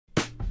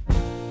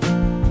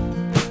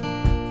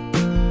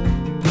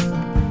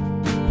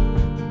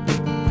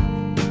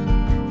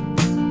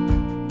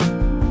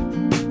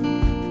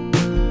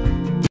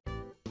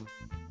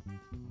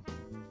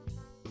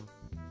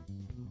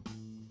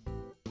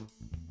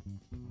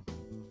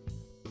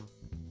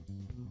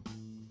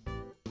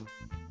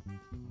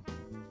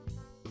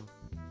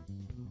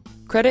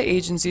Credit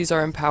agencies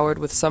are empowered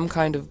with some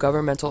kind of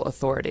governmental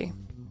authority.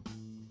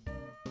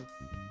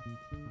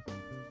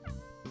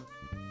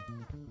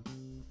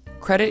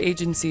 Credit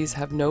agencies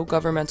have no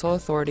governmental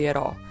authority at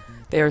all.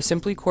 They are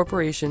simply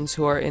corporations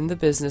who are in the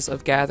business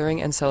of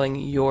gathering and selling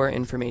your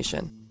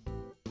information.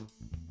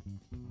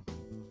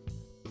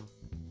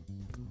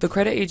 The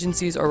credit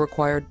agencies are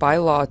required by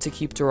law to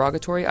keep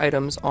derogatory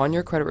items on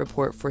your credit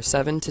report for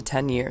 7 to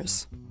 10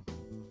 years.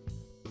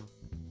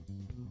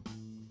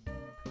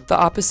 The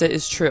opposite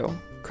is true.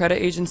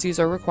 Credit agencies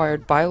are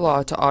required by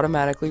law to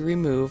automatically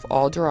remove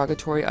all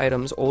derogatory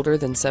items older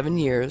than 7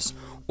 years,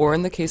 or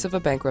in the case of a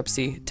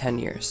bankruptcy, 10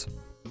 years.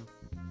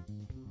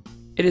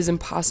 It is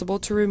impossible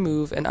to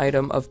remove an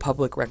item of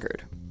public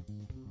record.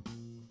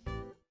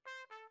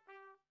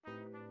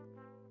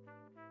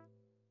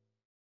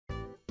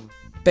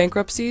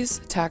 Bankruptcies,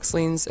 tax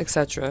liens,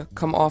 etc.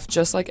 come off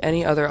just like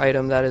any other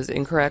item that is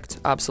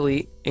incorrect,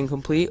 obsolete,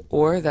 incomplete,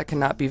 or that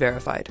cannot be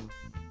verified.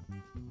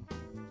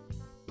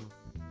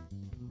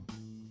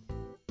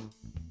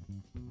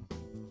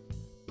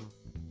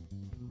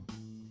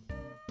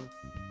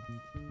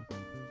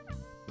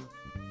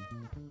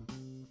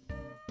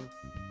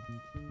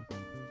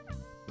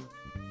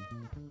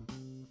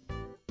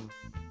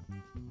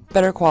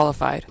 Better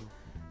qualified.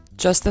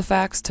 Just the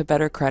facts to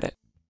better credit.